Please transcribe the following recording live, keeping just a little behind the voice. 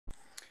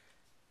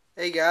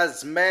Hey guys,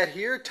 it's Matt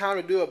here. Time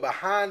to do a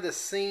behind the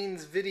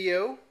scenes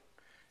video.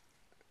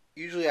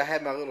 Usually I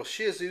have my little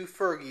Shih Tzu,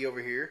 Fergie, over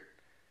here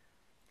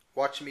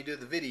watching me do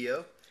the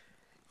video.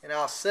 And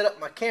I'll set up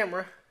my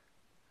camera.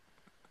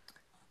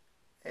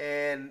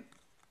 And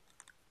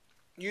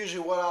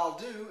usually what I'll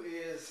do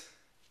is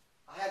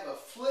I have a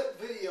flip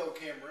video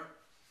camera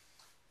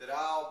that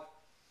I'll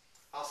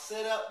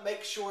set up,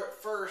 make sure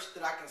at first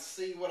that I can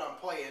see what I'm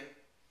playing.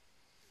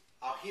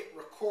 I'll hit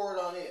record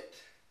on it.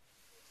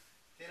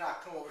 Then I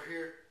come over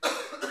here.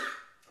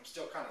 I'm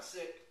still kind of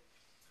sick.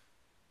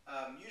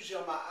 Usually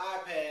on my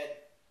iPad,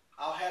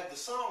 I'll have the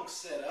song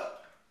set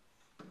up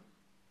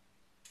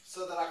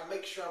so that I can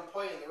make sure I'm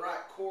playing the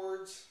right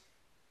chords.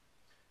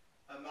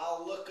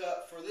 I'll look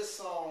up for this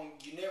song,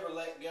 You Never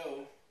Let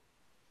Go.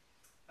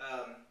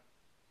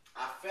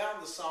 I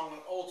found the song on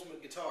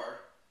Ultimate Guitar.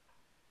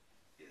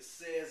 It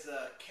says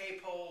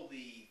K-pole,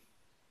 the,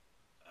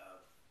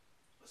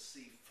 let's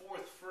see,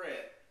 4th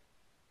fret.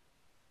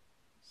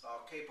 So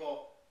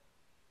K-pole.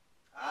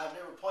 I've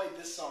never played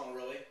this song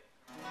really,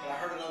 but I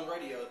heard it on the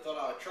radio. I thought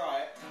I would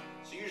try it.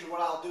 So usually what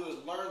I'll do is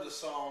learn the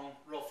song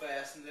real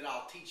fast and then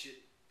I'll teach it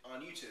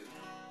on YouTube.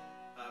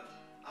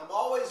 I'm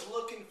always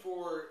looking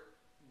for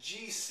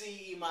G,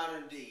 C, E minor,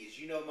 and D, as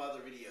you know in my other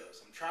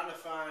videos. I'm trying to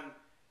find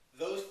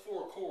those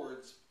 4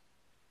 chords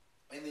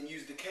and then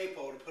use the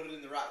K-pole to put it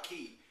in the right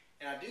key.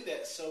 And I do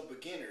that so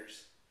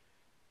beginners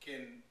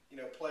can,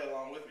 play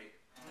along with me.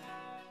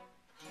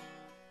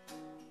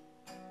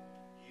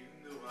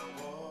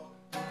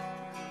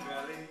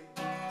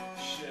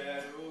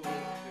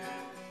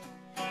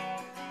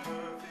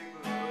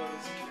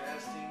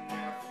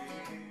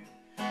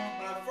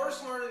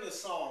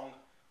 Song,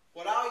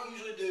 what I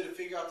usually do to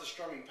figure out the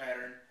strumming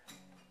pattern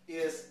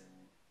is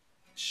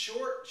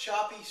short,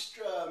 choppy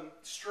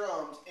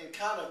strums, and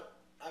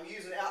I'm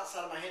using the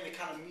outside of my hand to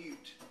kind of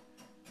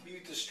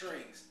mute the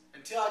strings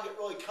until I get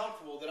really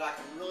comfortable that I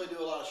can really do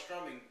a lot of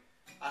strumming.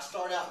 I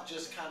start out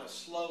just kind of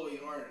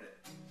slowly learning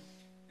it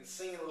and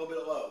singing a little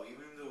bit low.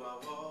 Even though I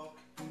walk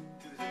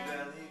through the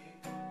valley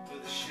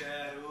with a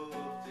shadow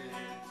of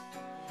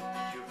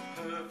death, your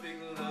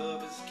perfect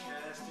love is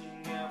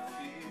casting out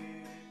fear.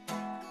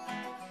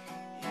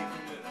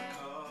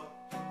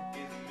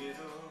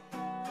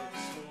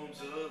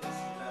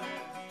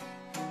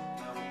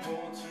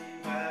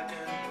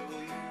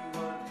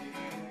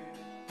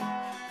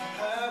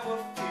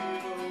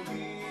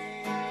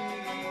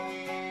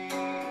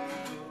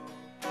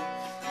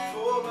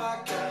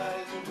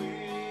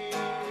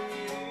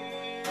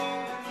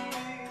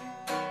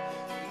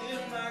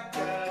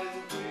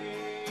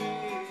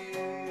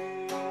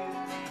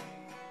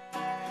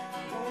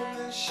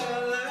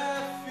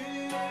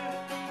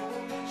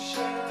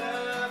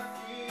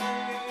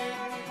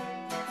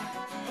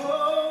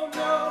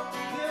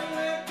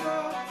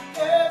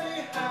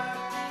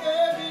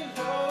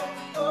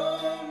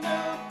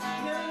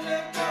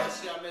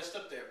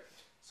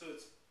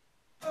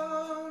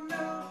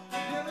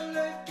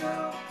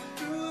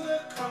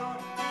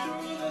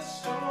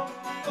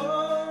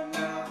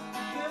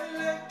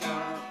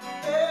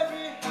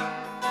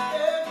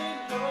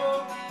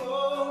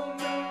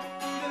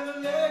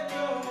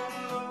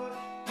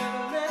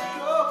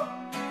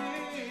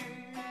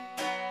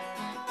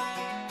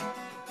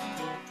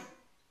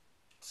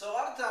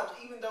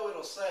 Even though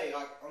it'll say,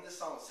 like on this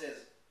song it says,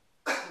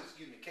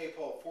 excuse me,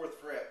 K-pole, 4th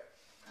fret,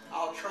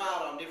 I'll try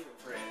it on different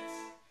frets.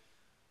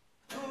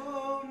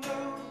 Oh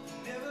no,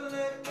 never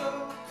let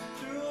go,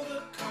 through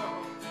the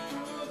calm,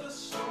 through the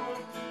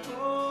storm.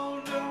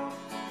 Oh no,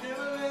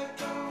 never let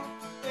go,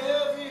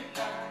 every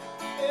high,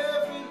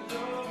 every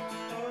low.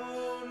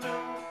 Oh no,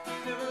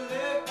 never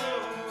let go,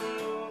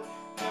 Lord,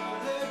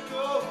 never let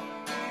go of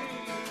me.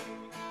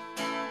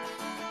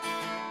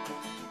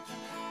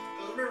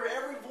 Because remember,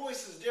 every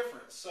voice is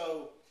different.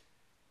 So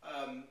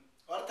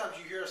a lot of times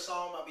you hear a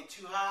song might be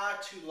too high,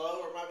 too low,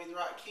 or it might be the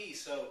right key.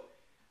 So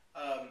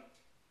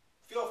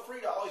feel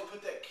free to always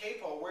put that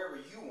K-pole wherever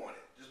you want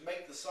it. Just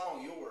make the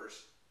song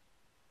yours.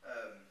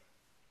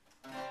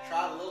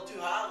 Try it a little too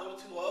high, a little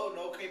too low,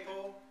 no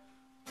K-pole.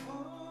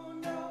 Oh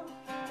no,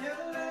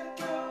 never let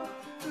go,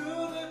 through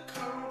the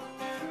calm,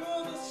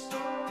 through the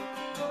storm.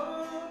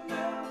 Oh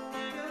no,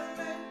 never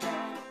let go,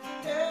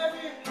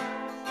 every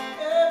high,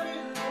 every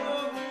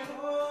low.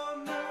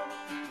 Oh no,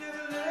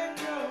 never let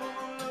go,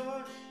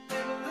 Lord,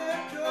 never let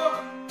go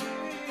of me.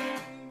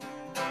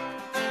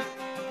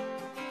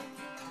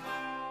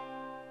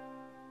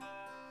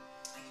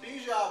 So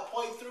usually I'll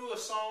play through a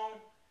song,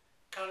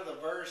 kind of the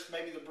verse,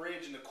 maybe the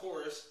bridge and the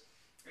chorus,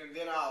 and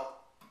then I'll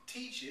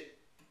teach it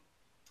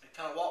and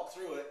kind of walk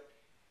through it.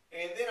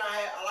 And then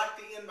I like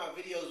to end my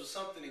videos with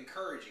something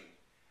encouraging.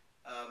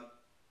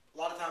 A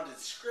lot of times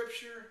it's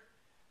scripture.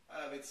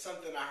 It's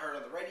something I heard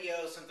on the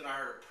radio, something I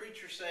heard a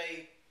preacher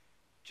say.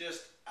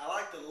 I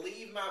like to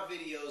leave my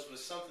videos with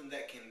something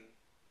that can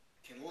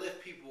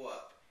lift people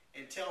up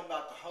and tell them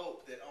about the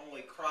hope that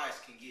only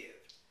Christ can give.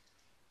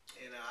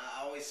 And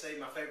I always say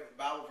my favorite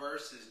Bible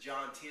verse is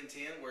John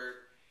 10:10, where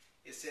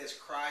it says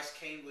Christ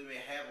came that we may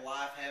have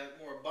life, have it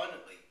more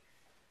abundantly.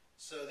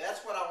 So that's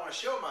what I want to to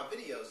show in my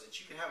videos that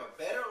you can have a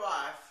better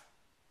life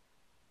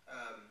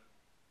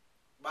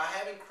by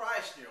having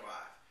Christ in your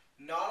life.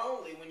 Not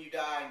only when you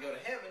die and go to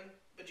heaven,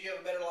 but you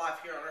have a better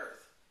life here on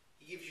earth.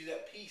 He gives you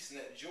that peace and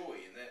that joy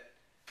and that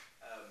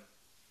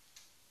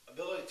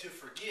ability to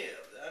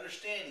forgive, the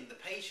understanding, the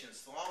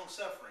patience, the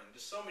long-suffering,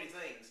 just so many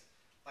things,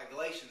 like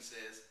Galatians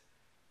says.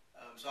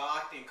 So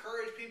I like to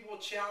encourage people,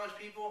 challenge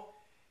people,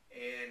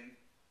 and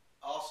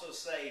also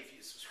say, if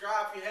you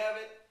subscribe if you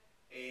haven't,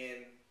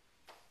 and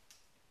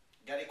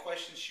got any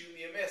questions, shoot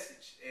me a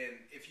message. And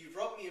if you've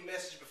wrote me a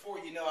message before,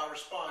 you know I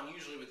respond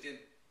usually within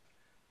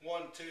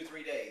 1, 2,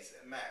 3 days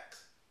at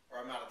max, or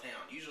I'm out of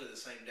town, usually the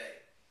same day.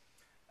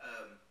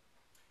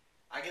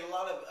 I get a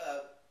lot of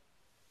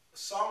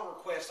song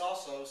requests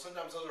also.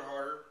 Sometimes those are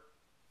harder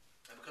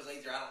because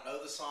either I don't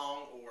know the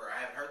song, or I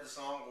haven't heard the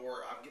song,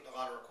 or I'm getting a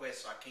lot of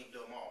requests so I can't do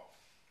them all.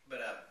 But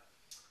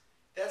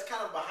that's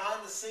kind of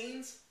behind the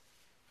scenes.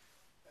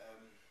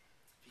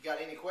 If you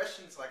got any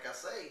questions, like I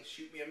say,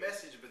 shoot me a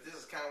message, but this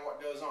is kind of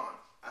what goes on.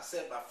 I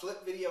set my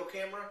flip video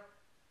camera.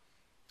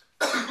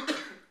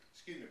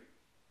 Excuse me.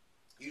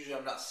 Usually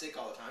I'm not sick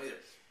all the time either.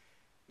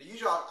 But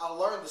usually I'll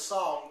learn the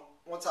song.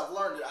 Once I've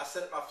learned it, I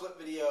set up my flip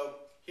video,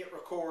 hit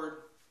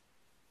record,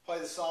 play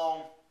the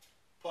song,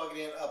 plug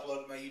it in, upload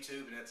it to my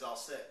YouTube, and it's all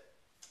set.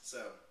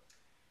 So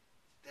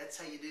that's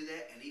how you do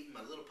that. And even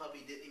my little puppy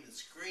didn't even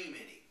scream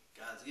any.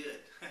 God's good.